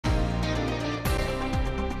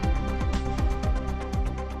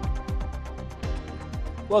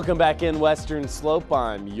Welcome back in Western Slope.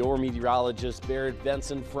 I'm your meteorologist, Barrett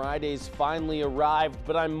Benson. Friday's finally arrived,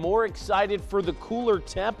 but I'm more excited for the cooler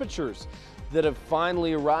temperatures that have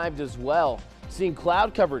finally arrived as well. Seeing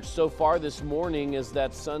cloud coverage so far this morning as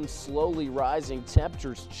that sun slowly rising,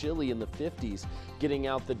 temperatures chilly in the 50s, getting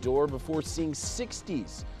out the door before seeing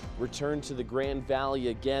 60s return to the Grand Valley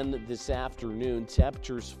again this afternoon.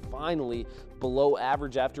 Temperatures finally below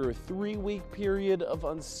average after a 3-week period of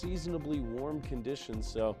unseasonably warm conditions.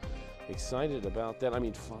 So excited about that. I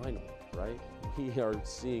mean, finally, right? We are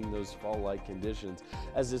seeing those fall-like conditions.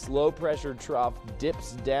 As this low-pressure trough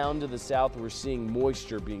dips down to the south, we're seeing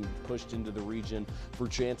moisture being pushed into the region for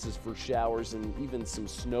chances for showers and even some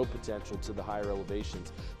snow potential to the higher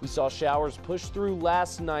elevations. We saw showers push through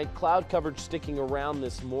last night, cloud coverage sticking around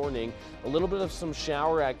this morning, a little bit of some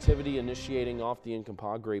shower activity initiating off the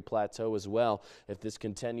Uncompahgre Plateau as well. If this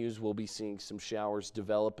continues, we'll be seeing some showers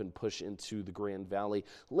develop and push into the Grand Valley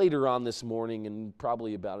later on this morning in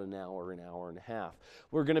probably about an hour and a half.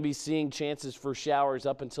 We're going to be seeing chances for showers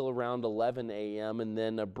up until around 11 a.m. and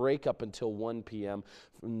then a break up until 1 p.m.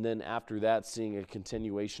 And then after that, seeing a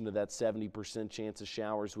continuation of that 70% chance of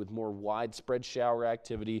showers with more widespread shower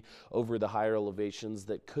activity over the higher elevations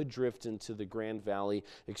that could drift into the Grand Valley.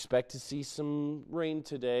 Expect to see some rain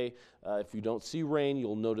today. If you don't see rain,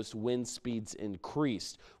 you'll notice wind speeds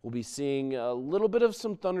increased. We'll be seeing a little bit of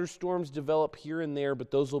some thunderstorms develop here and there,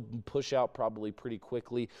 but those will push out probably pretty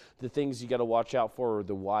quickly. The things you got to watch out for are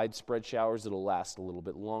the widespread showers that'll last a little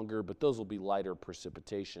bit longer, but those will be lighter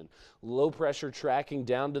precipitation. Low pressure tracking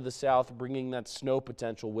down to the south, bringing that snow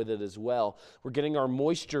potential with it as well. We're getting our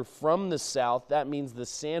moisture from the south. That means the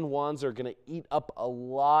San Juans are going to eat up a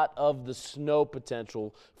lot of the snow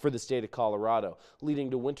potential for the state of Colorado, leading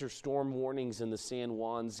to winter storm warnings in the San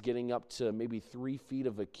Juans, getting up to maybe 3 feet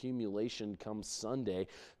of accumulation come Sunday,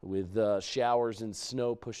 with showers and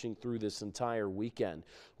snow pushing through this entire weekend.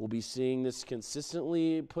 We'll be seeing this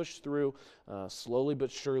consistently push through, slowly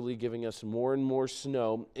but surely giving us more and more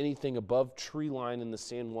snow. Anything above tree line in the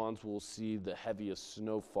San Juans will see the heaviest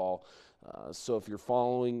snowfall. So if you're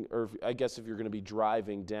following, or I guess if you're going to be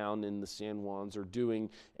driving down in the San Juans or doing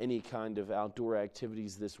any kind of outdoor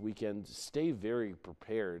activities this weekend, stay very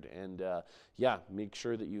prepared and make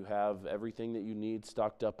sure that you have everything that you need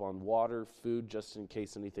stocked up on water, food, just in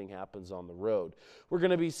case anything happens on the road. We're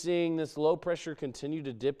going to be seeing this low pressure continue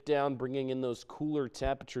to dip down, bringing in those cooler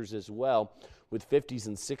temperatures as well, with 50s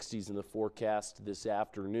and 60s in the forecast this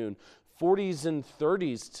afternoon, 40s and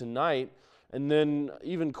 30s tonight. And then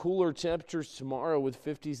even cooler temperatures tomorrow with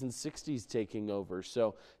 50s and 60s taking over.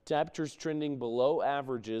 So temperatures trending below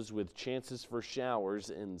averages with chances for showers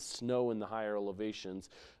and snow in the higher elevations.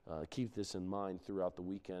 Keep this in mind throughout the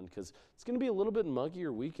weekend because it's going to be a little bit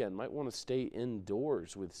muggier weekend. Might want to stay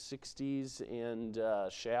indoors with 60s and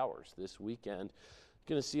showers this weekend.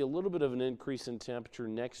 Going to see a little bit of an increase in temperature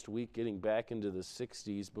next week, getting back into the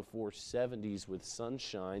 60s before 70s with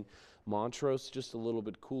sunshine. Montrose just a little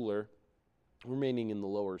bit cooler, remaining in the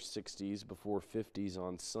lower 60s before 50s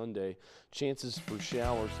on Sunday. Chances for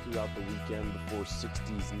showers throughout the weekend before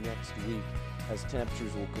 60s next week as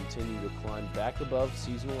temperatures will continue to climb back above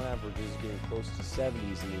seasonal averages, getting close to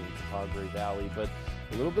 70s in the Uncompahgre Valley, but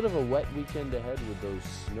a little bit of a wet weekend ahead with those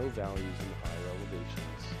snow values in the higher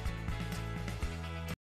elevations.